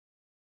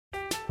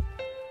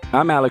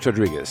I'm Alex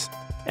Rodriguez.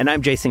 And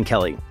I'm Jason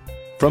Kelly.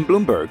 From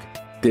Bloomberg,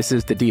 this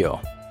is The Deal.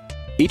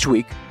 Each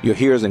week, you'll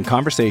hear us in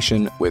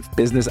conversation with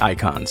business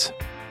icons.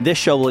 This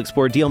show will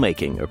explore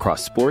deal-making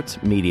across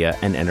sports, media,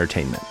 and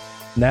entertainment.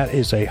 That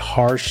is a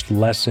harsh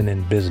lesson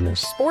in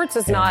business. Sports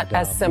is not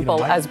as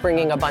simple as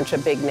bringing a bunch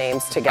of big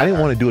names together. I didn't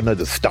want to do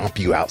another stomp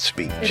you out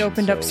speech. It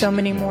opened up so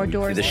many more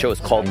doors. The show is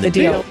called The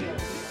Deal.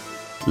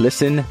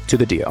 Listen to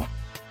The Deal.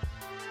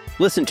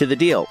 Listen to The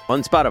Deal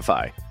on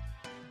Spotify.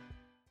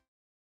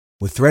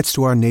 With threats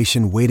to our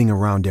nation waiting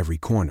around every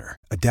corner,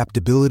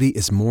 adaptability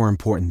is more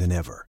important than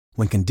ever.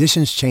 When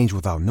conditions change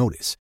without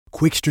notice,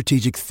 quick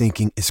strategic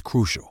thinking is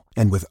crucial.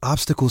 And with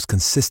obstacles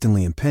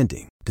consistently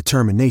impending,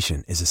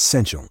 determination is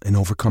essential in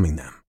overcoming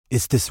them.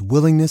 It's this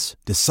willingness,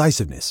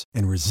 decisiveness,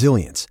 and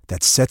resilience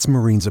that sets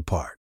Marines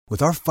apart.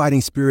 With our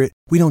fighting spirit,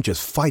 we don't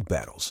just fight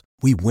battles,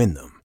 we win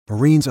them.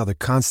 Marines are the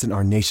constant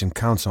our nation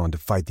counts on to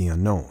fight the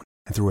unknown.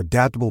 And through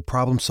adaptable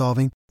problem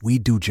solving, we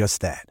do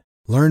just that.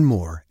 Learn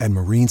more at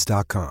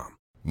marines.com.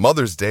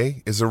 Mother's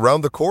Day is around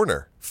the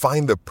corner.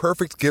 Find the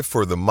perfect gift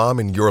for the mom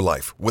in your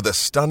life with a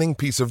stunning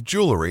piece of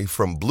jewelry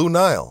from Blue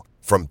Nile.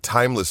 From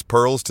timeless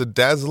pearls to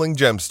dazzling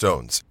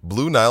gemstones,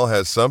 Blue Nile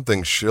has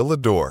something she'll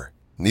adore.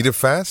 Need it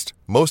fast?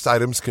 Most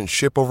items can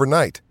ship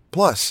overnight.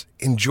 Plus,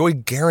 enjoy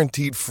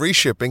guaranteed free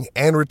shipping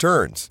and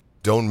returns.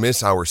 Don't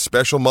miss our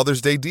special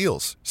Mother's Day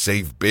deals.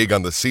 Save big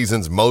on the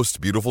season's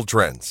most beautiful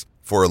trends.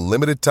 For a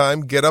limited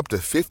time, get up to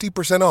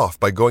 50% off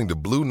by going to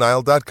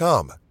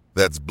BlueNile.com.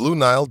 That's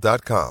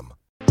BlueNile.com.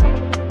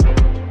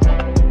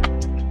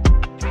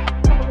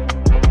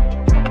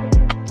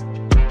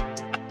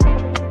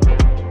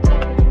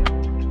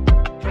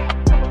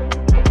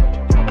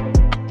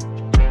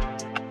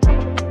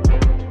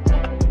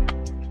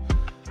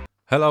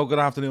 Hello, good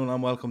afternoon,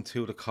 and welcome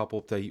to the COP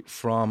update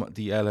from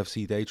the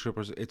LFC Day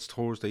Trippers. It's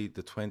Thursday,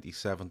 the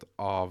 27th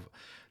of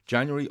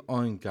January.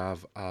 I'm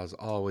Gav, as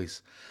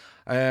always.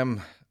 I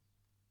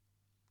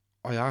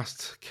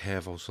asked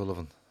Kev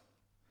O'Sullivan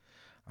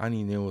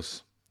any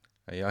news.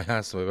 I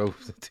asked him about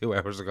 2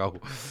 hours ago,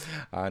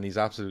 and he's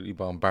absolutely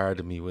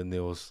bombarded me with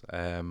news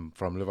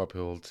from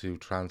Liverpool to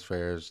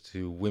transfers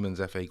to women's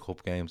FA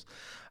Cup games,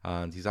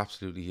 and he's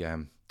absolutely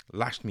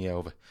lashed me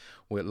over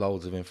with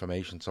loads of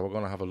information. So we're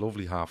going to have a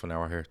lovely half an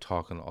hour here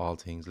talking all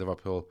things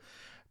Liverpool,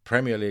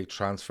 Premier League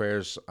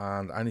transfers,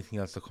 and anything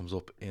else that comes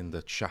up in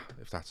the chat,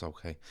 if that's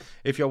okay.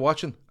 If you're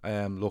watching,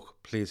 look,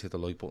 please hit the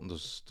like button.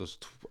 There's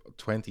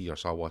 20 or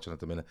so watching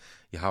at the minute.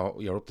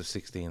 You're up to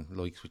 16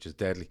 likes, which is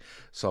deadly.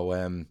 So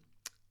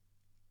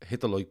hit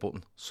the like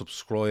button,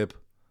 subscribe,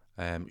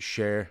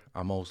 share,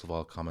 and most of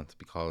all comment,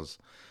 because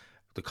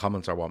the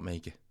comments are what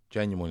make it.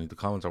 Genuinely, the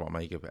comments are what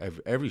make it.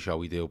 Every show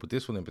we do, but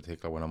this one in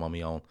particular, when I'm on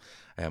my own,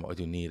 I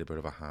do need a bit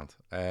of a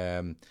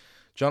hand.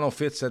 John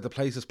O'Fitz said the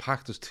place is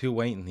packed, there's 2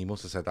 waiting. He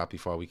must have said that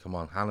before we come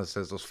on. Hannah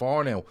says there's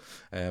 4 now,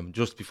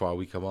 just before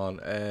we come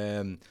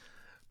on.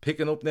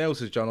 Picking up now,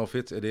 says John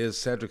O'Fitz, it is.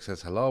 Cedric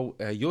says hello.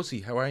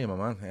 Yossi, how are you,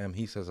 my man?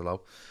 He says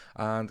hello.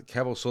 And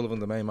Kev O'Sullivan,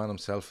 the main man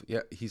himself, yeah,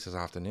 he says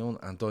afternoon.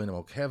 And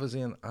Dynamo Kev is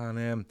in.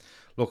 And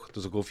look,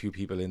 there's a good few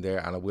people in there,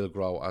 and it will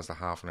grow as the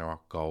half an hour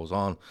goes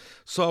on.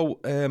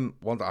 So,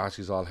 want to ask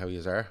you all how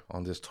you are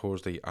on this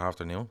Thursday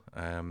afternoon.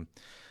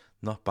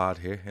 Not bad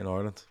here in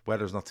Ireland.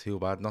 Weather's not too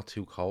bad, not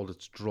too cold.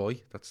 It's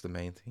dry. That's the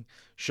main thing.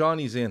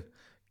 Shawnee's in.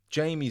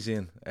 Jamie's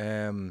in.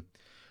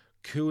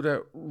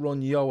 Kuda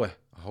Runyoa.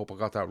 I hope I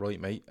got that right,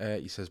 mate.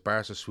 He says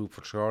Barca swoop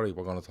for Traore.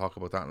 We're going to talk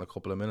about that in a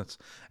couple of minutes.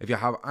 If you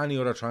have any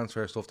other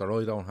transfer stuff that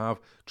I don't have,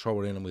 throw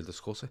it in and we'll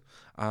discuss it.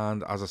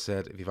 And as I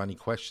said, if you have any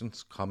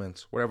questions,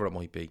 comments, whatever it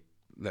might be,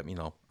 let me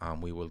know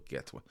and we will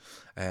get to it.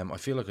 I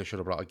feel like I should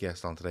have brought a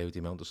guest on today with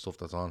the amount of stuff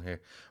that's on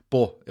here,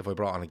 but if I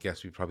brought on a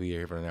guest, we'd probably be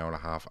here for an hour and a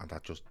half, and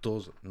that just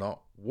does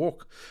not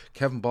work.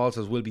 Kevin Ball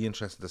says we'll be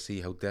interested to see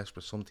how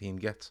desperate some team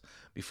gets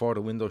before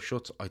the window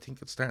shuts. I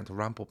think it's starting to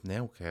ramp up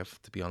now, Kev,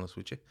 to be honest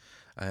with you,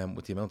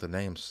 with the amount of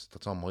names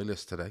that's on my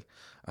list today.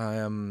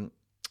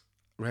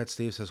 Red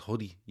Steve says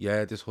hoodie.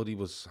 Yeah, this hoodie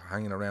was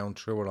hanging around,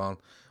 threw it on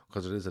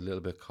because it is a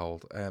little bit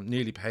cold.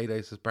 Nearly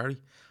payday, says Barry.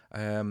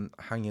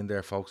 Hang in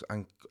there, folks.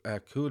 And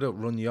Kuda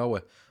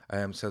Runyoa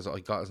says I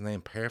got his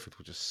name perfect,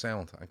 which is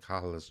sound, and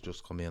Cahill has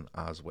just come in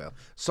as well.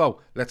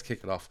 So let's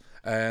kick it off.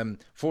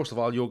 First of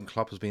all, Jurgen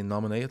Klopp has been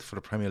nominated for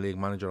the Premier League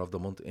Manager of the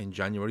Month in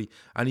January,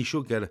 and he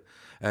should get it.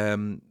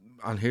 And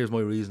here's my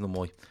reason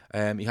why.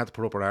 He had to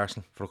put up with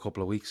Arsenal for a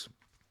couple of weeks.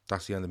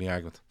 That's the end of my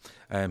argument.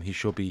 He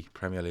should be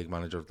Premier League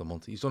Manager of the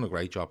Month. He's done a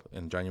great job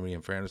in January,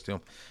 in fairness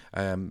to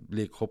him.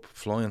 League Cup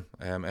flying,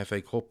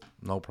 FA Cup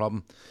no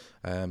problem.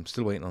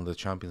 Still waiting on the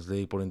Champions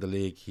League, but in the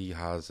league he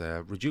has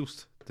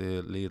reduced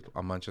the lead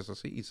on Manchester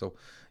City. So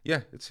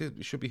yeah, it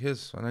should be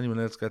his, and anyone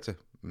else gets it.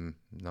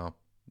 No,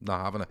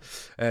 not having it.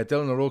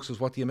 Dylan O'Rourke says,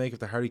 what do you make of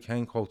the Harry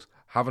Kane quotes?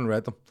 Haven't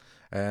read them,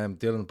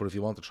 Dylan, but if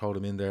you want to throw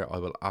them in there, I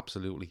will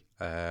absolutely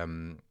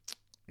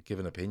give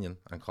an opinion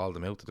and call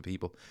them out to the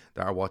people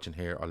that are watching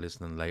here or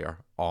listening later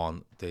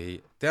on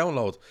the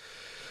download.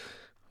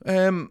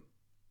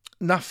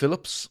 Nat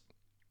Phillips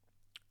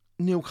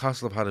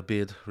Newcastle have had a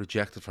bid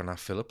rejected for Nat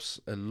Phillips.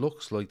 It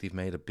looks like they've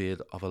made a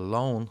bid of a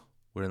loan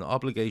with an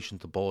obligation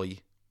to buy,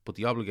 but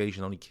the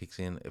obligation only kicks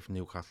in if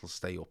Newcastle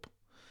stay up.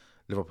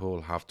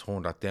 Liverpool have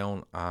turned that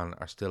down and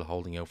are still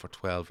holding out for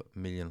 12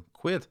 million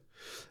quid.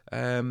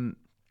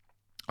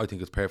 I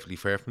think it's perfectly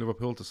fair from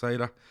Liverpool to say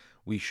that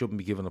we shouldn't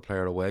be giving a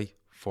player away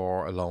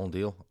for a loan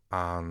deal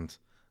and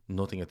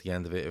nothing at the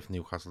end of it if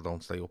Newcastle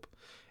don't stay up.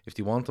 If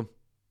they want them,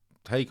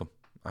 take them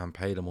and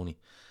pay the money.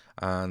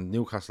 And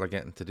Newcastle are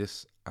getting to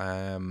this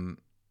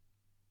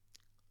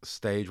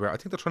stage where I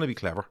think they're trying to be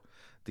clever.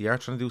 They are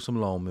trying to do some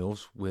loan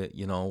moves with,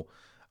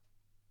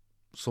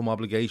 some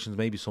obligations,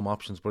 maybe some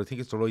options, but I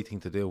think it's the right thing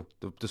to do.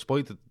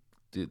 Despite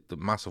the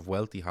massive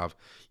wealth they have,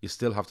 you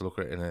still have to look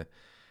at it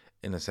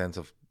in a sense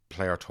of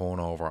player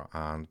turnover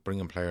and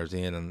bringing players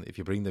in. And if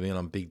you bring them in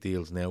on big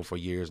deals now for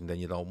years and then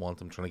you don't want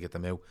them, trying to get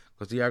them out,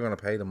 because they are going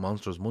to pay them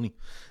monstrous money,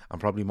 and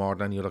probably more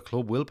than any other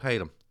club will pay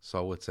them.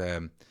 So it's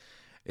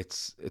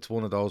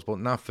one of those. But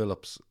Nat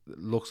Phillips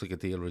looks like a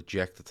deal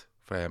rejected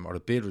from, or a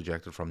bid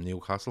rejected from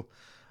Newcastle,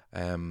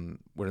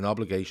 with an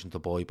obligation to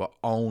buy, but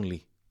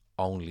only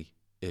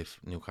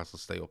if Newcastle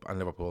stay up, and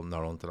Liverpool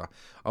not onto that.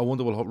 I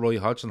wonder, will Roy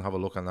Hodgson have a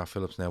look at Nat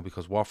Phillips now,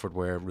 because Watford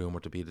were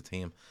rumoured to be the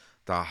team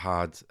that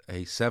had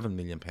a £7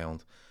 million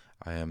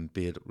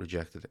bid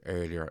rejected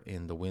earlier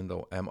in the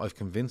window. I've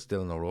convinced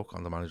Dylan O'Rourke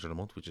on the Manager of the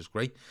Month, which is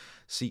great.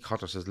 C.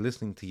 Cotter says,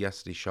 listening to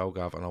yesterday's show,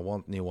 Gav, and I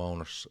want new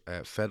owners.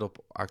 Fed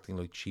up acting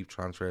like cheap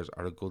transfers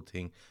are a good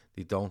thing.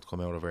 They don't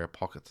come out of our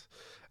pocket.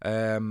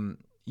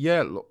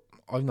 Yeah, look,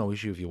 I've no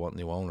issue if you want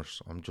new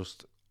owners.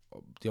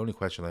 The only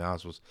question I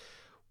asked was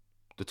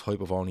the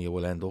type of owner you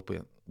will end up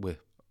with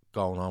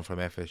going on from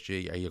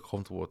FSG. Are you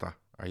comfortable with that?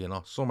 Are you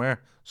not? Some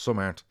are, some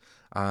aren't.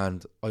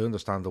 And I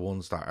understand the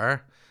ones that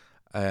are,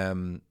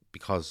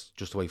 because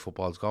just the way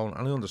football's going.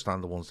 And I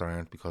understand the ones that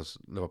aren't, because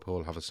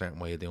Liverpool have a certain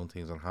way of doing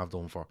things and have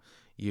done for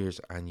years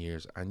and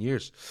years and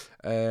years.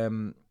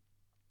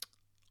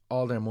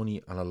 All their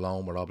money and a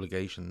loan with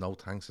obligation. No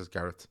thanks, says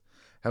Garrett.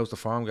 How's the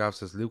farm, Gav,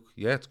 says Luke.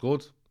 Yeah, it's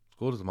good. It's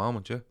good at the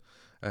moment, yeah.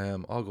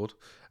 All good.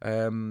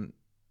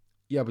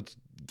 Yeah, but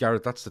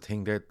Garrett, that's the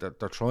thing. They're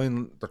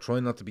trying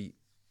not to be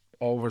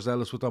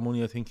overzealous with their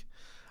money, I think.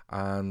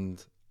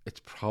 And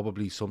it's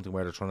probably something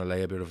where they're trying to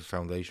lay a bit of a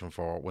foundation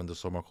for when the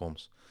summer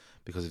comes.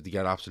 Because if they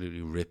get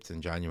absolutely ripped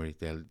in January,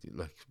 they'll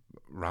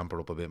ramp it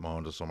up a bit more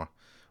in the summer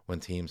when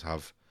teams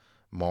have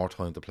more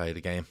time to play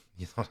the game.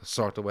 That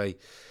sort of way.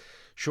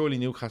 Surely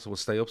Newcastle will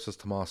stay up, says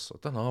Tomas. I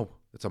don't know.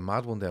 It's a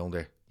mad one down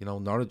there.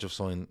 Norwich have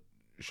shown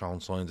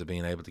signs of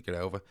being able to get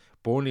over.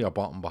 Burnley are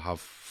bottom but have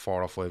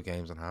 4 or 5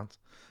 games in hand.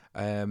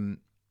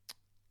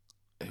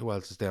 Who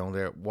else is down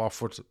there?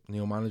 Watford,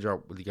 new manager.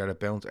 Will he get a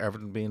bounce?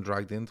 Everton being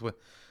dragged into it.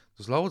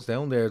 There's loads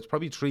down there. It's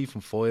probably 3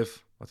 from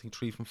 5. I think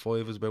 3 from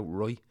 5 is about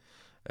right.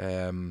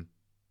 And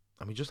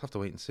we just have to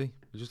wait and see.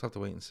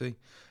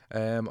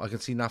 I can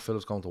see Nat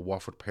Phillips going to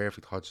Watford.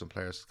 Perfect Hodgson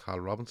players. Carl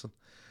Robinson.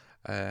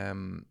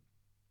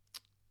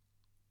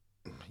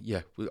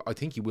 Yeah, I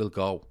think he will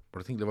go, but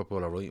I think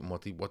Liverpool are right in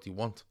what they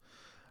want.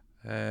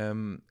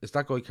 Is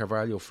that guy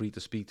Carvalho free to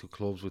speak to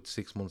clubs with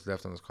 6 months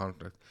left on his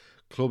contract?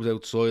 Clubs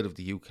outside of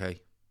the UK,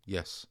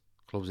 yes.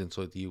 Clubs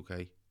inside the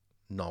UK,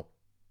 no.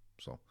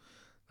 So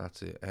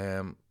that's it.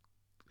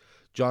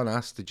 John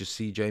asked, did you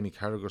see Jamie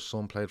Carragher's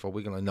son played for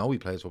Wigan? I know he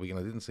plays for Wigan.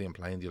 I didn't see him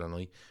playing the other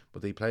night,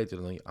 but they played the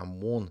other night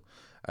and won.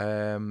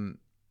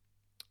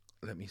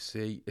 Let me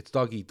see. It's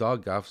Doggy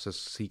Dog, Gav, says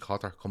C.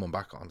 Cotter, coming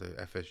back on the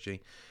FSG.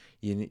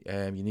 You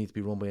need to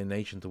be run by a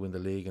nation to win the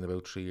league in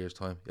about 3 years'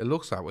 time. It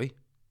looks that way.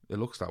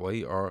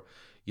 Or,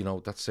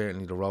 that's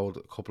certainly the road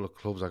a couple of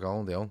clubs are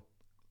going down.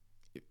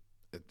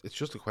 It's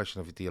just a question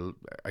of a deal.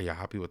 Are you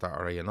happy with that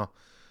or are you not?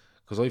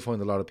 Because I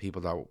find a lot of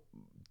people that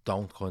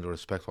don't kind of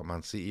respect what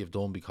Man City have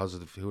done because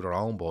of who they're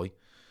owned by,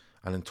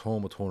 and in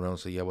turn will turn around and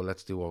say, yeah, well,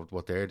 let's do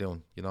what they're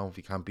doing. If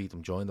you can't beat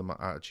them, join them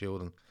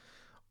attitude. And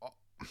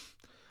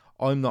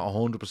I'm not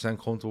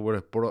 100% comfortable with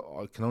it, but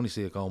I can only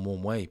see it going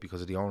one way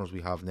because of the owners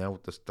we have now,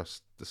 the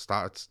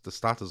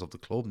status of the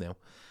club now,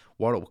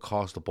 what it would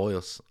cost to buy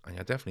us, and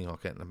you're definitely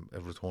not getting a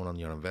return on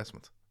your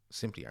investment.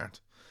 Simply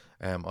aren't.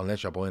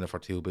 Unless you're buying it for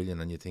 2 billion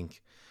and you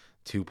think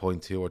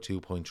 2.2 or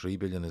 2.3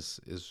 billion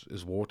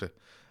is worth it,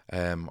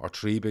 or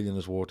 3 billion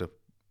is worth it,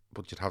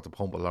 but you'd have to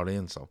pump a lot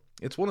in. So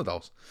it's one of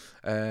those.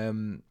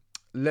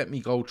 Let me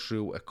go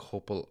through a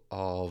couple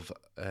of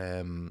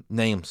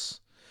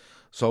names.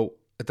 So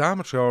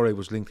Adama Traore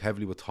was linked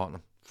heavily with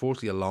Tottenham.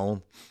 Firstly a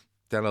loan,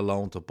 then a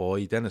loan to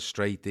buy, then a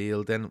straight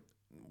deal, then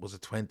was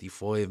it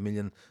 25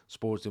 million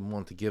Spurs didn't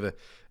want to give it.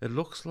 It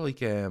looks like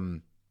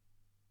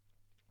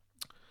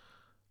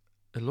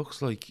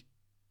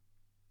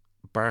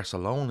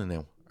Barcelona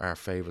now are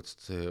favourites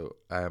to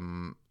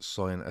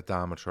sign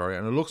Adama Traore,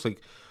 and it looks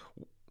like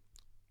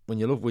when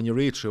you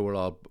read through it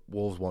all,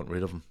 Wolves want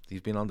rid of him.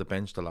 He's been on the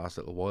bench the last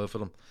little while for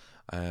them.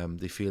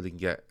 They feel they can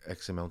get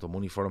X amount of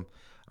money for him,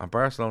 and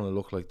Barcelona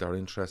look like they're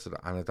interested,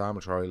 and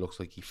Adama Traore looks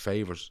like he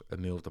favours a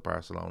move to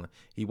Barcelona.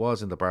 He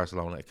was in the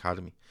Barcelona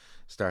academy,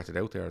 started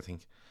out there, I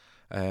think.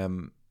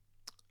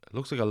 It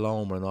looks like a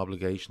loan or an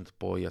obligation to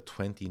buy at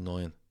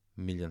 £29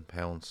 million,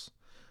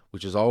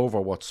 which is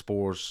over what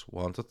Spurs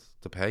wanted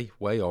to pay,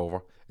 way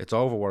over. It's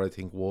over what I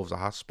think Wolves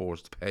are asked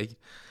Spurs to pay.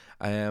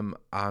 And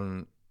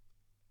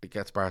it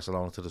gets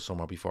Barcelona to the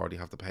summer before they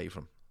have to pay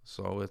for him.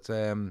 So it's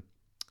an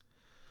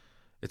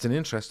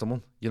interesting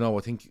one. You know,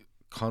 I think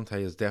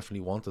Conte has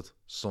definitely wanted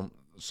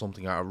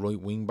something at a right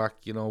wing back.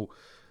 You know,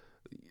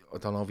 I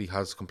don't know if he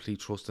has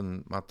complete trust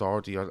in Matt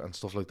Doherty and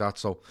stuff like that.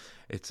 So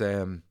it's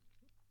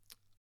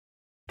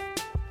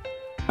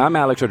I'm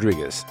Alex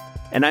Rodriguez.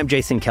 And I'm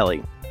Jason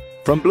Kelly.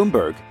 From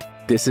Bloomberg,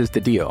 this is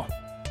The Deal.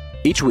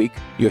 Each week,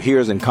 you'll hear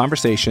us in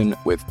conversation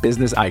with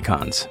business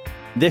icons.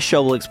 This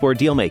show will explore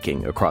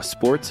deal-making across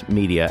sports,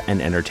 media,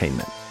 and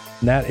entertainment.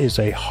 That is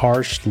a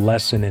harsh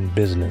lesson in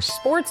business.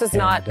 Sports is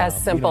not as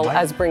simple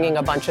as bringing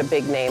a bunch of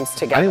big names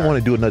together. I didn't want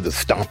to do another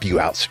stomp you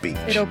out speech.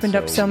 It opened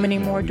up so many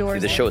more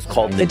doors. The show is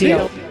called The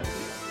Deal.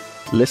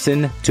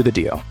 Listen to The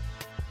Deal.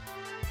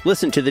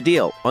 Listen to The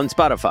Deal on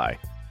Spotify.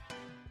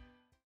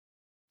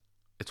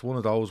 It's one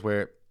of those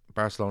where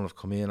Barcelona have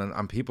come in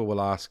and people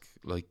will ask,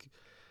 like,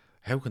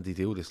 how can they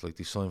do this? Like,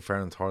 they signed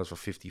Ferran Torres for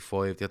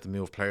 55. They had to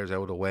move players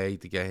out of the way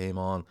to get him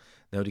on.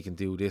 Now they can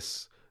do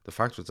this. The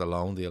fact that it's a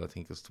loan deal, I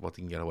think, is what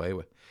they can get away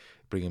with.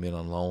 Bring him in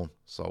on loan.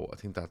 So I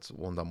think that's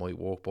one that might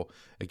work. But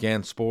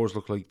again, Spurs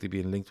look like they're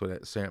being linked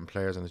with certain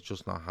players and it's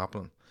just not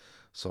happening.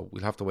 So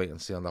we'll have to wait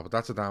and see on that. But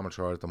that's a damn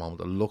mature at the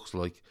moment. It looks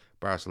like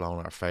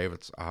Barcelona are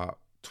favourites at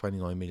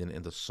 29 million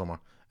in the summer,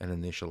 an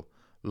initial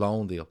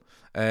loan deal.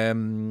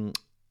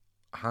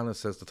 Hannah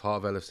says the thought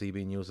of LFC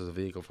being used as a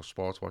vehicle for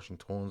sports washing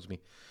turns me.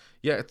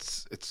 Yeah,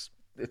 it's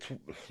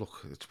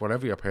look, it's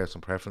whatever your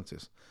personal preference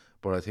is,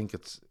 but I think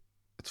it's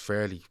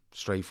fairly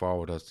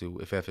straightforward as to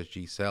if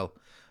FSG sell,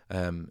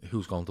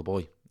 who's going to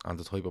buy and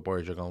the type of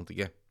buyers you're going to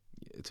get.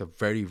 It's a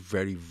very,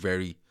 very,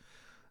 very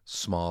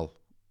small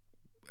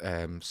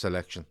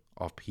selection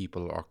of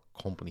people or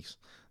companies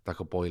that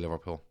could buy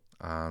Liverpool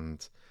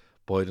and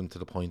buy them to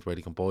the point where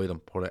they can buy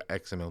them, put an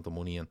X amount of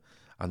money in,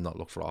 and not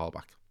look for it all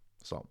back.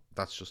 So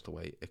that's just the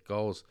way it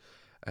goes.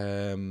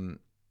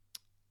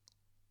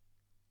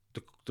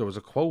 There was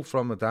a quote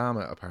from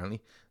Adama,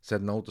 apparently,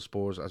 said no to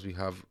Spurs as he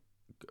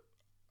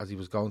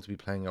was going to be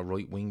playing a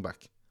right wing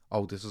back.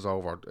 Oh, this is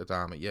over,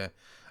 Adama, yeah.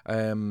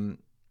 I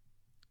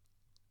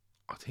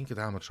think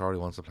Adama Traore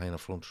wants to play in a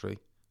front three,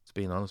 to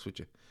being honest with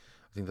you.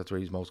 I think that's where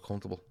he's most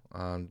comfortable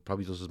and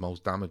probably does his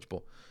most damage.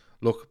 But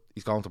look,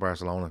 he's going to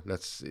Barcelona.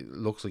 It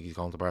looks like he's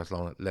going to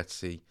Barcelona. Let's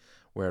see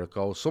where it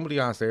goes. Somebody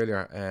asked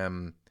earlier,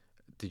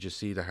 did you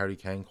see the Harry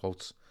Kane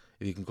quotes?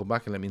 If you can come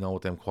back and let me know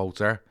what them quotes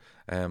are,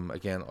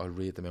 again, I'll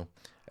read them out.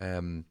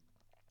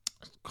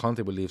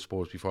 Conte will leave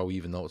Spurs before we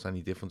even notice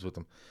any difference with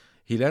them.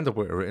 He'll end up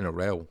in a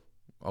row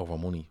over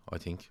money, I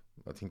think.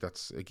 I think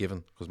that's a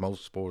given because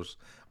most Spurs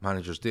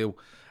managers do.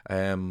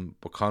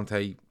 But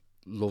Conte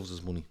loves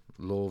his money.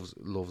 Loves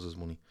his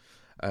money.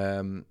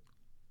 So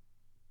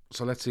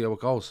let's see how it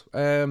goes.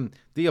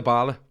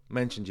 Diabala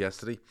mentioned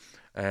yesterday.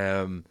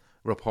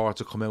 Reports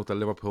have come out that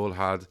Liverpool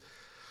had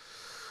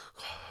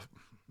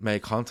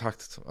made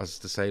contact as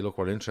to say, look,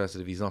 we're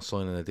interested. If he's not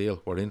signing a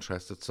deal, we're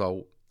interested.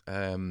 So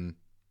Man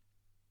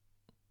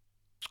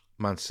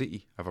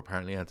City have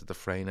apparently entered the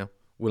fray now,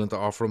 willing to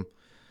offer him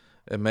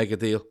a mega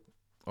deal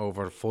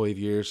over 5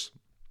 years.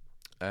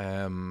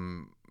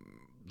 The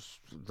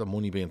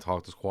money being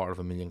talked is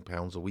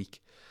 £250,000 a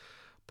week.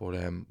 But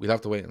we'll have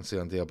to wait and see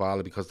on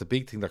Diabala, because the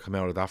big thing that came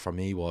out of that for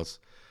me was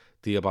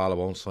Diabala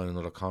won't sign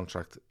another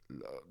contract.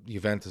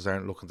 Juventus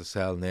aren't looking to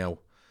sell now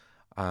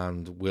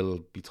and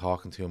will be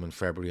talking to him in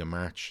February and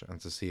March and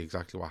to see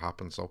exactly what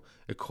happens. So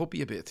it could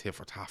be a bit of tit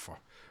for tat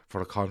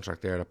for a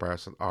contract there at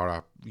Barca or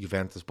at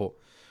Juventus. But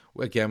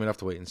again, we'll have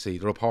to wait and see.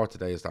 The report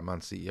today is that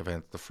Man City have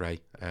entered the fray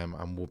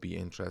and will be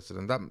interested,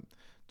 and that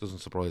doesn't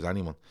surprise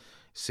anyone.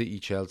 City,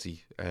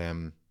 Chelsea,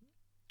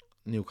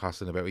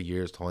 Newcastle in about a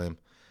year's time.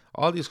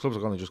 All these clubs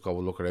are going to just go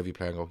look at every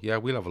player and go, yeah,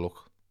 we'll have a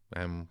look.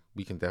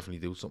 We can definitely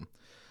do something.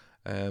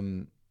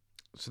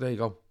 So there you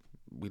go.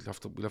 We'll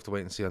have to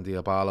wait and see on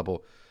Diabala,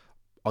 but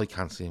I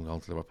can't see him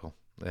going to Liverpool.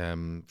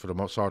 For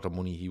the sort of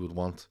money he would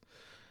want,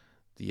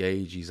 the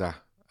age he's at,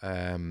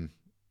 and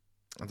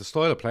the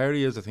style of player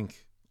he is, I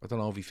don't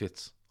know if he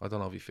fits.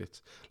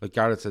 Like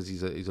Garrett says,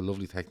 he's a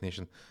lovely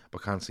technician,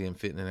 but can't see him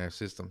fitting in our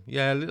system.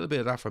 Yeah, a little bit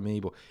of that for me,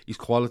 but he's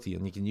quality,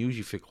 and you can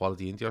usually fit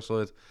quality into your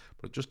side.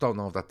 But I just don't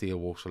know if that deal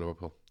works for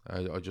Liverpool.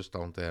 I just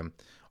don't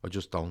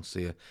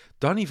see it.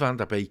 Donny van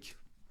der Beek,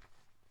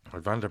 or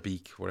Van der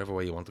Beek, whatever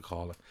way you want to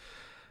call it.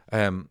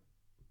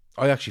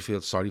 I actually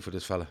feel sorry for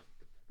this fella,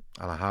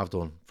 and I have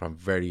done from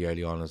very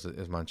early on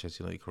his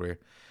Manchester United career.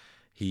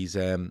 He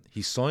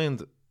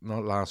signed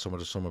not last summer,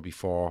 the summer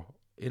before,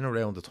 in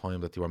around the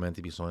time that they were meant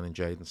to be signing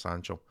Jadon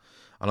Sancho,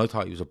 and I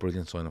thought he was a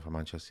brilliant signing for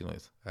Manchester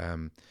United.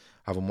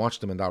 Having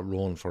watched him in that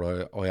run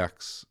for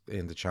Ajax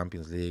in the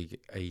Champions League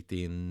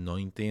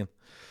 18-19,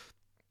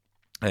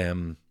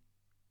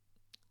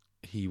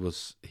 he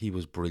was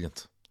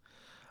brilliant,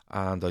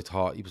 and I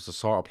thought he was the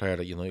sort of player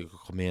that United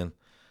could come in,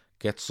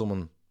 get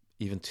someone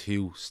even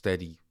two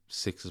steady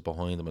sixes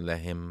behind him, and let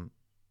him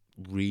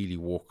really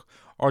work.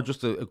 Or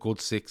just a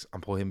good 6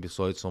 and put him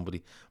beside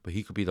somebody. But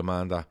he could be the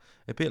man that,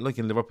 a bit like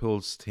in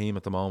Liverpool's team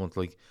at the moment,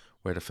 like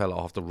where the fella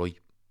off the right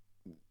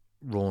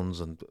runs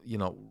and,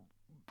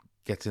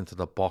 gets into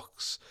the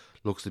box,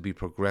 looks to be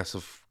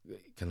progressive,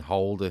 can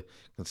hold it,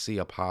 can see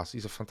a pass.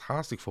 He's a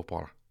fantastic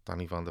footballer,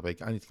 Danny van der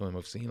Beek. Any time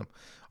I've seen him,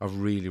 I've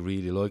really,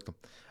 really liked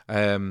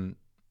him.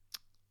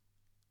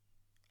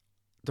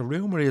 The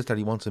rumour is that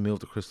he wants to move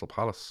to Crystal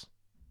Palace.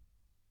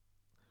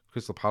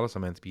 Crystal Palace are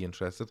meant to be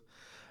interested.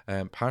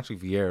 Patrick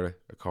Vieira,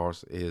 of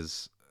course,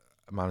 is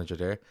a manager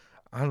there.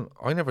 And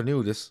I never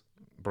knew this,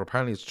 but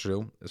apparently it's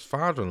true. His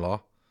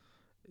father-in-law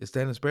is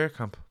Dennis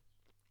Bergkamp.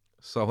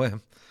 So,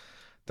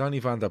 Donny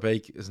van der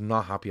Beek is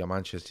not happy at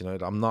Manchester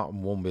United. I'm not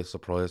one bit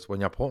surprised.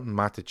 When you're putting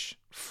Matic,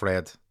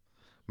 Fred,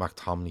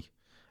 McTominay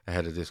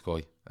ahead of this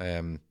guy,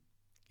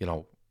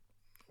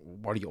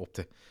 what are you up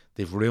to?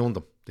 They've ruined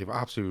him. They've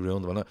absolutely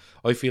ruined him. And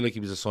I feel like he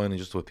was a signing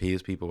just to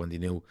appease people when they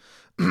knew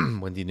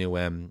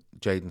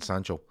Jadon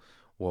Sancho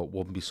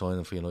wouldn't be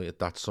signing for United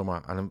that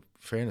summer. And in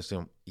fairness to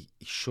him, he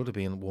should have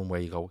been one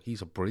where you go,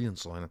 he's a brilliant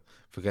signing.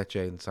 Forget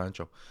Jadon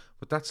Sancho.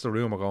 But that's the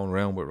rumour going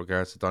around with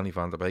regards to Donny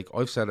van der Beek.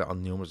 I've said it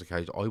on numerous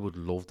occasions. I would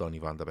love Donny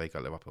van der Beek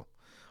at Liverpool.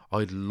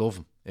 I'd love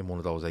him in one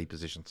of those 8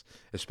 positions,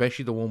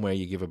 especially the one where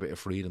you give a bit of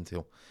freedom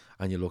to,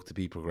 and you look to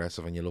be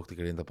progressive, and you look to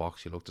get in the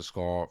box, you look to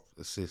score,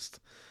 assist,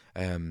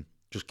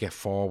 just get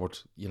forward,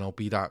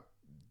 be that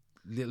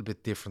little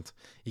bit different.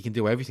 He can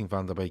do everything,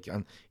 Van der Beek,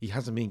 and he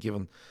hasn't been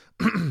given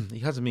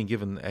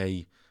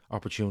a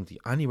opportunity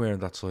anywhere in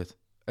that side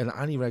on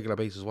any regular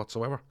basis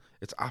whatsoever.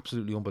 It's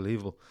absolutely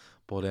unbelievable.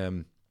 But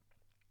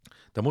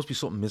there must be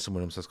something missing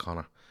with him, says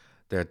Connor.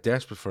 They're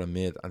desperate for a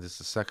mid, and this is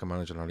the second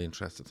manager not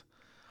interested.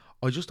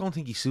 I just don't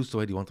think he suits the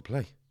way they want to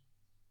play.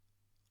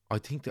 I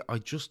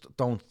just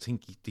don't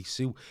think they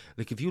suit.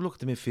 Like, if you look at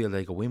the midfield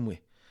they go in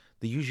with,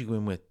 they usually go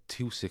in with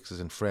 2 6s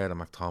in Fred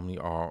and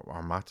McTominay or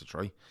Matic,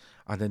 right?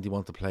 And then they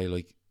want to play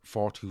like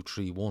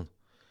 4-2-3-1.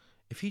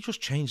 If he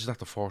just changes that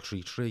to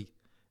 4-3-3,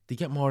 they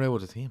get more out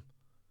of the team.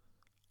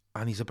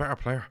 And he's a better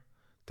player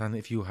than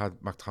if you had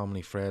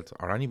McTominay, Fred,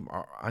 or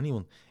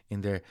anyone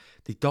in there.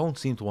 They don't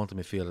seem to want a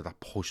midfielder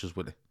that pushes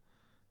with it.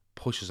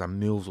 Pushes and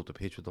moves up the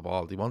pitch with the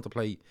ball. They want to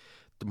play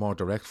the more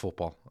direct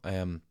football.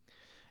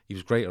 He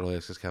was great at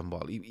Ajax, Kevin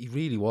Ball. He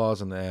really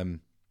was, and I'd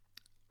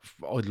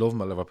love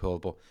him at Liverpool,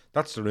 but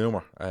that's the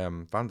rumour.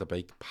 Van der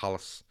Beek,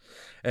 Palace.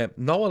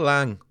 Noah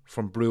Lang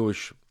from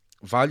Bruges,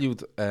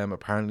 valued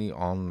apparently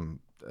on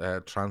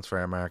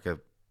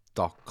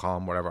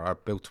transfermarket.com, whatever, at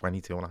about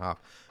 £22.5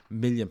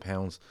 million,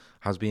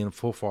 has been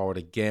put forward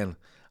again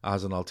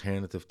as an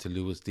alternative to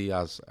Luis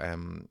Diaz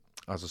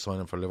as a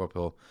signing for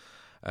Liverpool.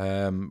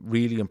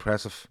 Really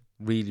impressive,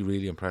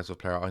 really impressive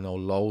player. I know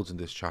loads in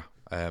this chat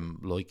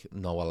like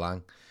Noah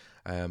Lang.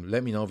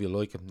 Let me know if you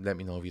like him, let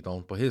me know if you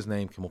don't, but his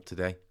name came up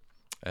today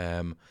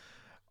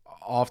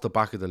off the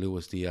back of the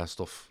Luis Diaz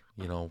stuff.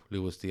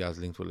 Luis Diaz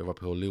linked with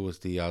Liverpool, Luis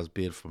Diaz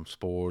bid from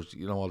Spurs,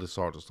 all this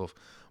sort of stuff.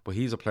 But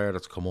he's a player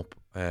that's come up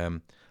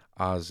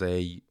as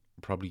a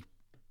probably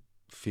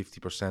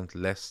 50%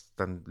 less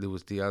than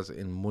Luis Diaz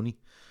in money,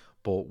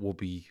 but would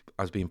be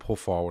as being put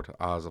forward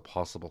as a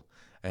possible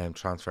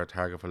transfer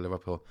target for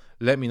Liverpool.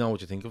 Let me know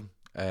what you think of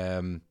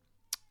him.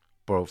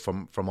 But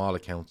from all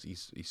accounts,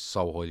 he's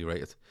so highly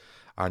rated,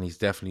 and he's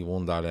definitely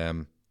one that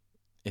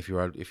if you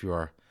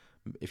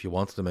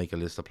wanted to make a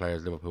list of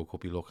players Liverpool could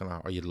be looking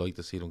at, or you'd like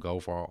to see them go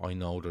for, I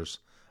know there's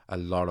a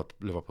lot of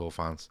Liverpool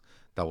fans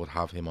that would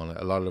have him on it.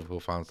 A lot of Liverpool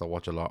fans that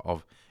watch a lot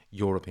of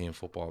European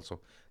football. So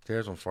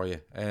there's one for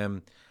you.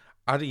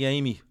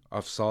 Adeyemi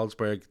of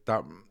Salzburg,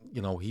 that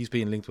he's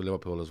been linked with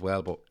Liverpool as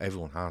well, but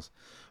everyone has.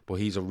 But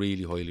he's a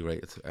really highly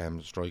rated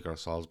striker of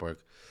Salzburg.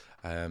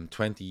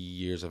 20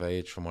 years of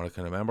age from what I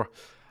can remember,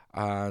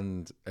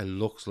 and it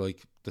looks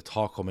like the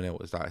talk coming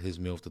out is that his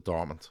move to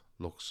Dortmund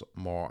looks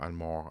more and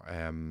more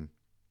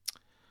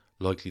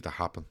likely to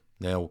happen.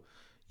 Now,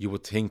 you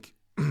would think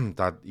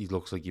that he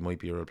looks like he might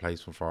be a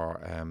replacement for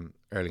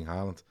Erling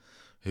Haaland,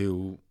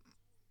 who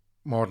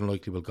more than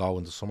likely will go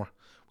in the summer.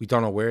 We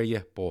don't know where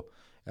yet, but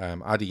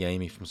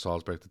Adeyemi from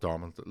Salzburg to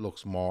Dortmund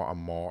looks more and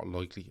more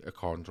likely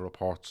according to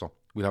reports, so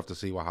we'll have to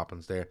see what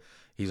happens there.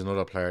 He's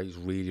another player. He's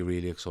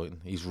really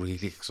exciting. He's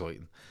really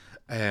exciting.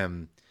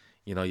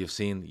 You've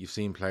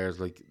seen players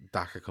like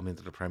Daka come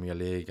into the Premier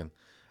League, and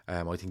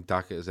I think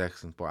Daka is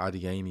excellent. But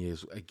Adeyemi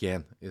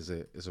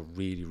is a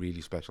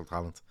really special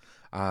talent,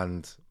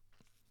 and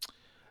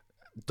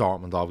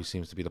Dortmund always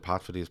seems to be the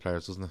path for these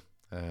players, doesn't it?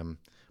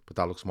 But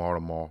that looks more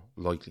and more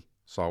likely.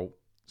 So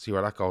see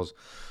where that goes.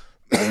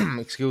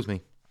 Excuse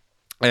me.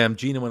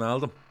 Gino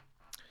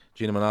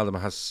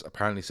Wijnaldum has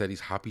apparently said he's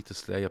happy to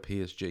stay at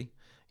PSG.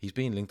 He's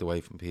been linked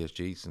away from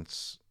PSG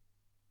since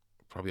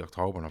probably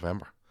October,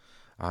 November.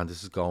 And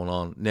this is going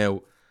on.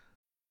 Now,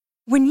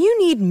 When you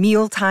need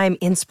mealtime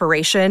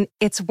inspiration,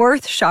 it's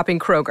worth shopping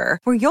Kroger,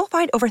 where you'll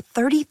find over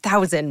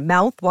 30,000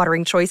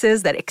 mouth-watering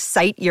choices that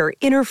excite your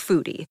inner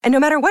foodie. And no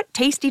matter what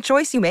tasty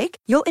choice you make,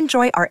 you'll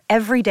enjoy our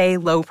everyday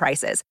low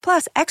prices,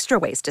 plus extra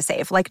ways to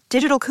save, like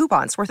digital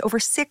coupons worth over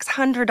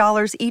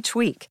 $600 each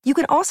week. You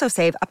can also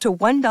save up to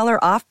 $1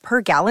 off per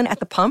gallon at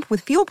the pump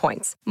with fuel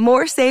points.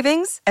 More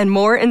savings and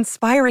more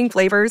inspiring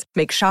flavors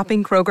make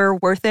shopping Kroger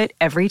worth it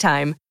every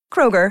time.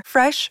 Kroger,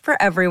 fresh for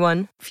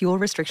everyone. Fuel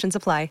restrictions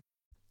apply.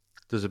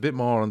 There's a bit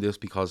more on this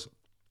because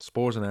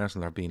Spurs and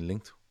Arsenal are being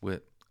linked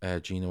with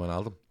Gino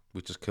Wijnaldum,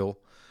 which is cool.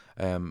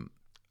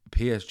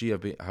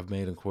 PSG have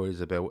made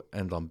inquiries about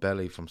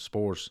Ndombele from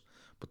Spurs,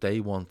 but they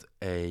want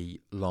a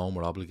loan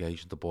with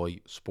obligation to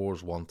buy.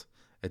 Spurs want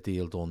a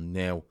deal done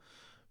now.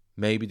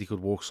 Maybe they could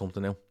work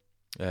something out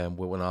with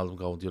Wijnaldum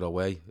going the other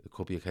way. It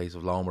could be a case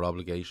of loan with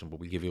obligation, but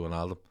we give you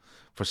Wijnaldum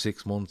for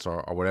 6 months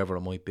or whatever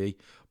it might be.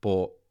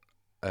 But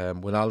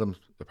Wijnaldum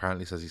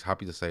apparently says he's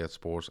happy to stay at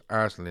Spurs.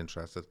 Arsenal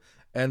interested.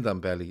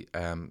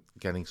 Ndombele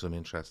getting some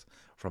interest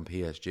from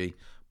PSG,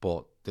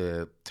 but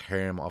the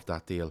term of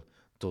that deal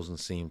doesn't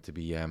seem to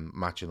be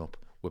matching up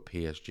with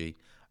PSG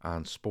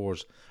and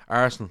Spurs.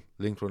 Arsenal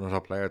linked with another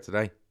player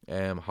today,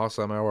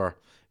 Hossam Aouar,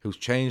 who's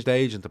changed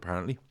agent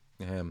apparently.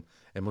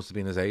 It must have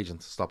been his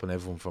agent stopping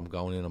everyone from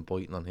going in and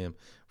biting on him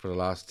for the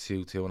last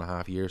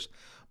 2.5 years.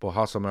 But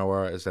Hossam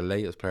Aouar is the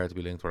latest player to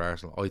be linked with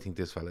Arsenal. I think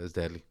this fella is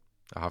deadly.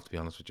 I have to be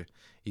honest with you.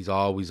 He's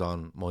always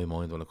on my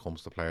mind when it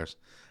comes to players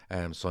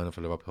signing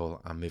for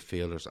Liverpool and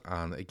midfielders,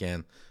 and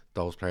again,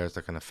 those players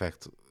that can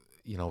affect,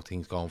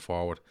 things going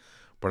forward.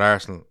 But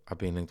Arsenal have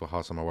been linked with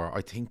Hossam Aouar. I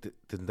think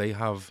didn't they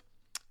have?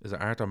 Is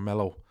it Arthur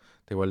Melo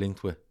they were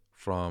linked with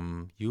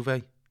from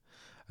Juve?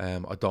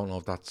 I don't know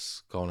if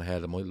that's going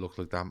ahead. It might look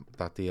like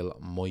that deal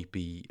might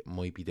be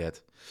dead.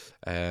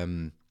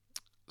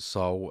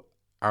 So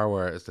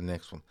Aouar is the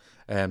next one.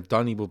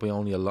 Donny will be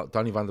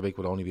Donny van de Beek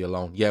would only be a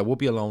loan. Yeah, it would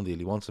be a loan deal.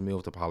 He wants to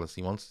move to Palace.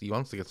 He wants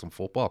to get some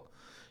football.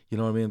 You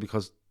know what I mean?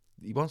 Because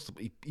he wants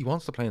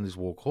to play in this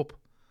World Cup.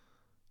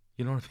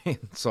 You know what I mean?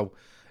 So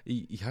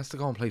he has to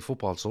go and play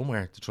football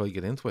somewhere to try to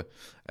get into it.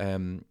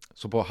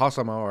 But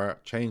Hossam Aouar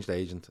changed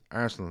agent.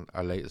 Arsenal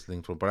are latest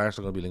linked with him, but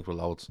Arsenal are going to be linked with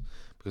loads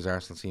because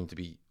Arsenal seem to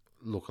be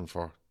looking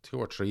for 2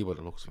 or 3 by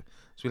the looks of it.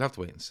 So we'll have to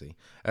wait and see.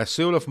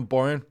 Sula from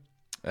Bayern.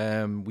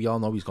 We all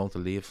know he's going to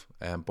leave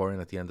Bayern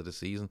at the end of the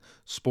season.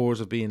 Spurs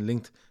have been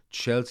linked.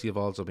 Chelsea have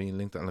also been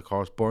linked, and of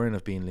course Bayern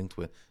have been linked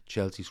with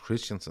Chelsea's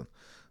Christensen.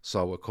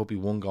 So it could be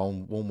one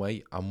going one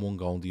way and one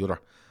going the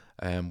other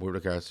with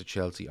regards to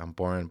Chelsea and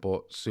Bayern.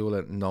 But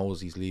Sula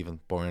knows he's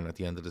leaving Bayern at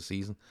the end of the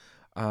season,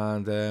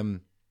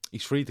 and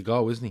he's free to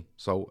go, isn't he?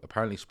 So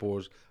apparently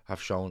Spurs have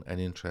shown an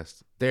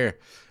interest there.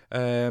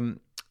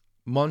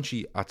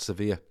 Monchi at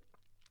Sevilla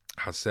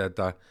has said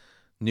that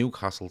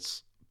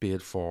Newcastle's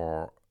bid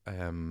for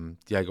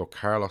Diego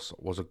Carlos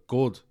was a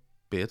good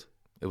bid.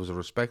 It was a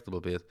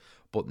respectable bid,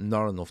 but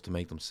not enough to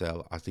make them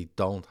sell, as they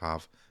don't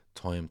have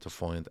time to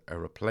find a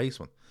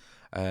replacement.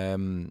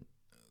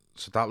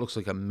 So that looks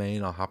like it may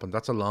not happen.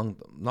 That's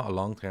not a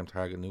long-term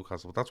target in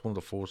Newcastle, but that's one of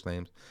the first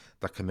names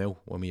that came out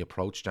when we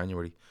approached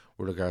January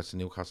with regards to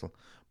Newcastle.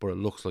 But it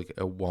looks like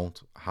it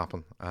won't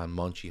happen, and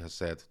Monchi has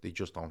said they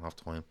just don't have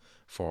time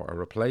for a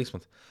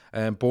replacement.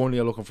 Burnley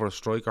are looking for a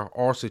striker.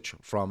 Orsic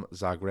from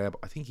Zagreb.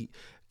 I think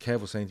Kev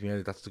was saying to me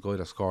earlier, that's the guy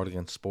that scored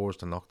against Spurs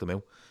to knock them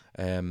out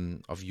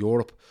of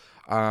Europe.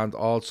 And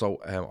also,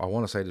 I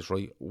want to say this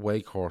right,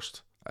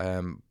 Wakehurst.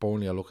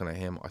 Burnley are looking at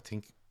him. I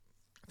think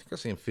I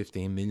see him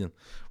 15 million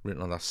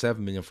written on that,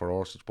 7 million for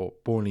Orsic,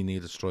 but Burnley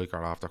need a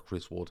striker after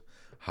Chris Wood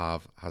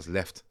has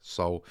left.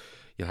 So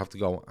you'll have to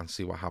go and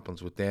see what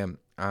happens with them.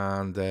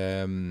 And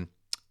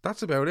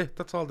that's about it.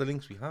 That's all the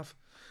links we have.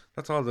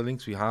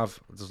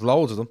 There's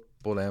loads of them,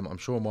 but I'm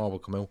sure more will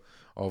come out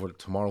over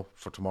tomorrow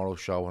for tomorrow's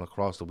show and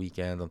across the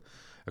weekend. And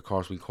of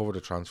course, we'll cover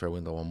the transfer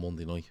window on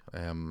Monday night,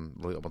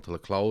 right up until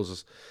it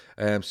closes.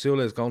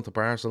 Sula is going to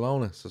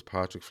Barcelona, says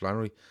Patrick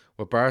Flannery.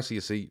 With Barca,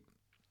 you see,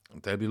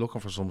 they'll be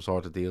looking for some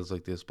sort of deals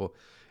like this. But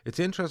it's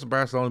interesting,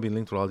 Barcelona being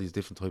linked with all these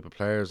different type of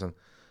players. And,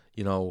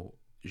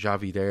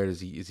 Xavi there, is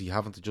he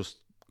having to just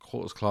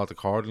cut his cloth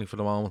accordingly for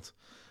the moment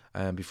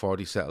before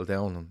they settle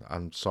down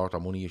and sort their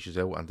money issues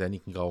out, and then he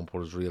can go and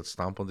put his real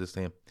stamp on this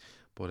team.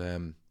 But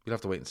we'll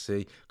have to wait and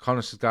see.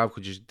 Connor says, Gav,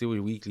 could you do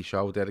a weekly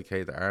show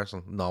dedicated to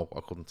Arsenal? No, I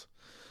couldn't.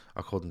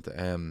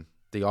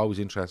 They always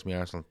interest me,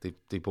 Arsenal.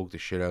 They bug the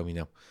shit out of me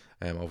now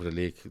over the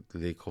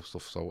league cup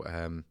stuff. So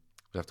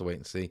we'll have to wait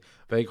and see.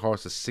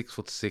 Wakehurst is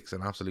 6'6",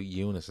 an absolute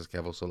unit, says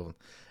Kev O'Sullivan.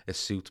 It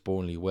suits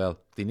Burnley well.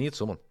 They need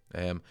someone.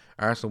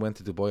 Arsenal went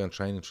to Dubai on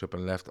training trip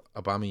and left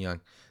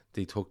Aubameyang.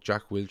 They took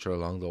Jack Wilshere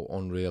along, though.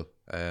 Unreal.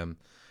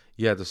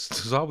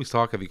 There's always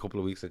talk every couple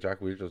of weeks that Jack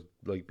Wilshere's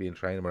like being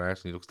trained with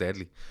Arsenal. He looks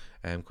deadly.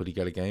 Could he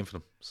get a game for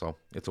them? So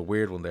it's a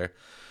weird one there.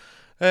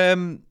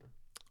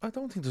 I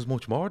don't think there's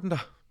much more than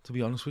that, to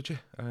be honest with you.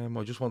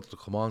 I just wanted to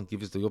come on,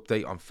 give us the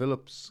update on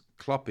Phillips,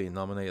 Klopp being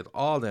nominated,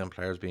 all them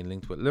players being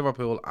linked with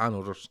Liverpool and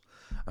others,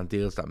 and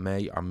deals that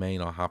may or may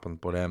not happen.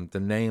 But the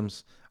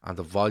names and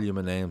the volume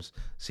of names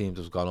seem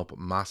to have gone up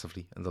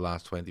massively in the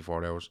last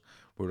 24 hours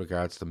with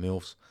regards to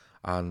moves.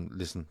 And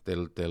listen,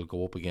 they'll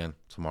go up again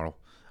tomorrow,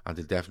 and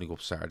they'll definitely go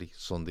up Saturday,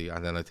 Sunday,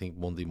 and then I think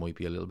Monday might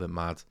be a little bit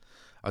mad.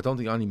 I don't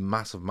think any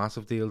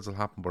massive deals will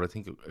happen, but I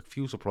think a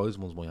few surprise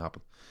ones might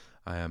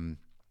happen.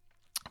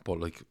 But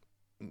like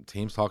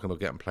teams talking about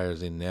getting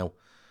players in now,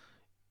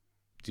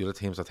 the other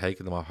teams are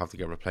taking them off have to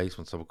get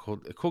replacements, so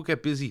it could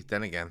get busy.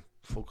 Then again,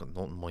 fucking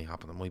nothing might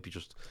happen. It might be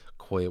just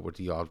quiet with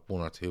the odd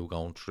one or two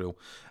going through.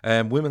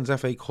 Women's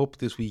FA Cup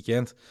this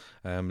weekend.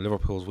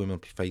 Liverpool's women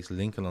face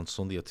Lincoln on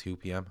Sunday at 2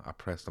 p.m. at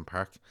Prenton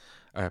Park,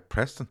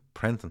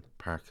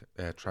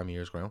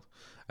 Tramiers ground.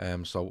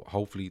 So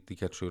hopefully they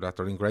get through that.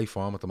 They're in great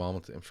form at the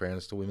moment, in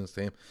fairness to the women's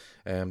team.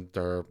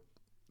 They're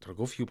a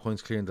good few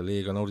points clear in the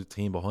league. I know the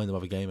team behind them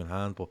have a game in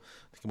hand, but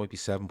I think it might be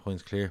 7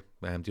 points clear.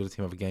 The other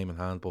team have a game in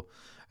hand, but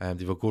they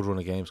have a good run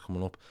of games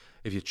coming up.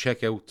 If you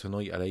check out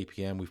tonight at 8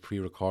 p.m, we've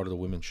pre-recorded a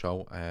women's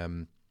show.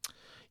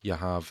 You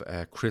have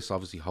Chris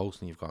obviously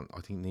hosting. You've got,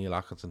 I think, Neil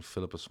Atkinson,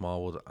 Philippa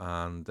Smallwood,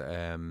 and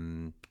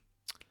the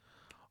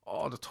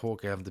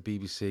talk the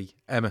BBC,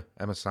 Emma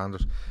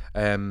Sanders.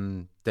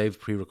 They've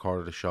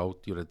pre-recorded a show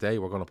the other day.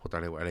 We're going to put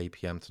that out at 8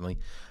 p.m. tonight.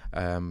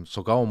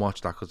 So go and watch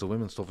that, because the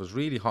women's stuff is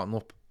really hotting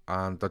up.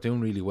 And they're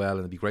doing really well, and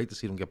it'd be great to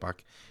see them get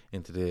back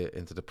into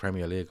the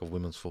Premier League of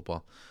women's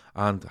football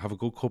and have a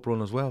good cup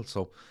run as well.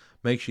 So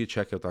make sure you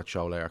check out that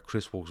show later.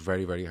 Chris works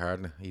very, very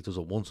hard. He does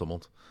it once a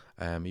month.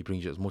 He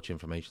brings you as much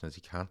information as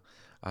he can,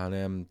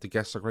 and the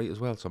guests are great as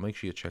well. So make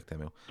sure you check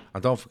them out.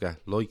 And don't forget,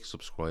 like,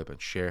 subscribe,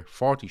 and share.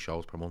 40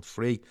 shows per month,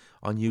 free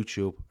on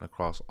YouTube and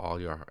across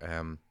all your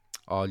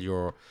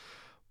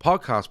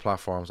podcast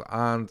platforms.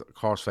 And of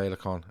course,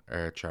 Féileacán,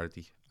 our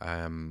charity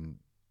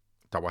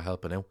that we're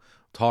helping out.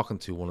 Talking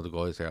to one of the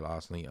guys there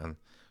last night, and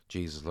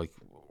Jesus, like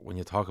when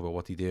you talk about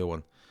what they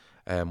do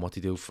and what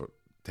they do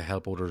to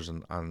help others,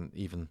 and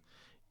even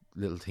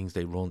little things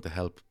they run to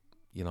help,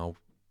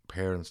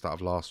 parents that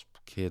have lost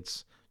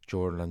kids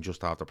during and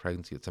just after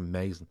pregnancy, it's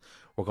amazing.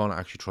 We're going to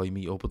actually try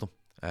meet up with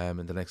them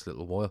in the next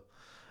little while.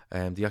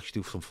 They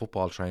actually do some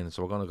football training,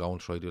 so we're going to go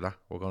and try do that.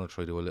 We're going to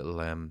try do a little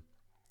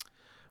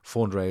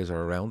fundraiser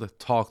around it,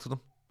 talk to them,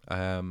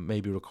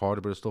 maybe record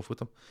a bit of stuff with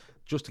them,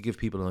 just to give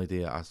people an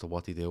idea as to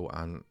what they do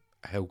and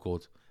how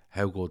good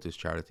this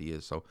charity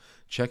is. So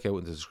check out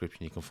in the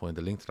description, you can find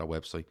the link to their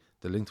website,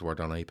 the link to our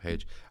donate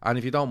page, and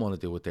if you don't want to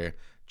do it there,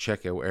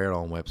 check out our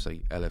own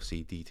website,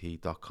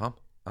 lfcdt.com,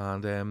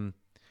 and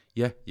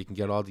you can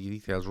get all the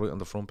details right on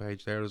the front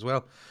page there as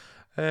well.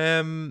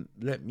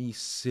 Let me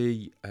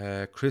see.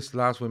 Chris,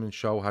 last women's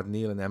show had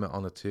Neil and Emma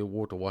on it too.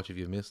 Worth to watch if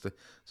you've missed it,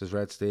 says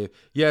Red Steve.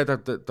 Yeah,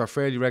 they're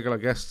fairly regular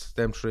guests,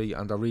 them three,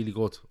 and they're really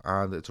good,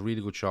 and it's a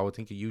really good show. I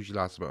think it usually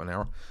lasts about an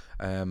hour.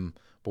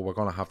 But we're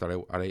going to have that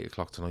out at 8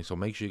 o'clock tonight, so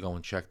make sure you go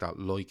and check that,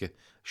 like it,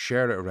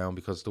 share it around,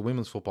 because the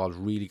women's football is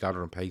really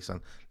gathering pace,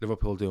 and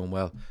Liverpool doing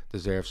well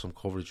deserve some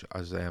coverage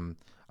as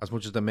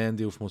much as the men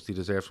do from us. They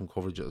deserve some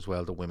coverage as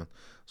well, the women.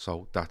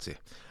 So that's it.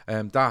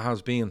 That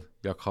has been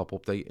your Cop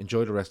Update.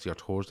 Enjoy the rest of your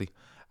Thursday.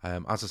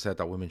 As I said,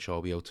 that women's show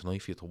will be out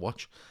tonight for you to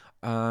watch,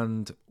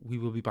 and we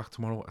will be back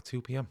tomorrow at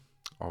 2 p.m.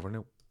 Over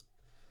now.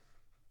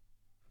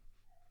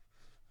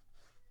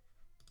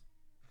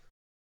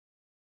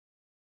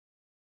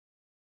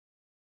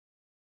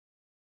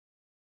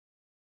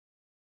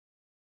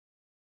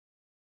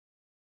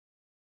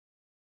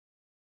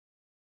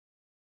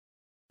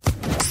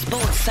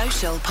 Sports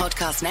Social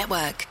Podcast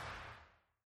Network.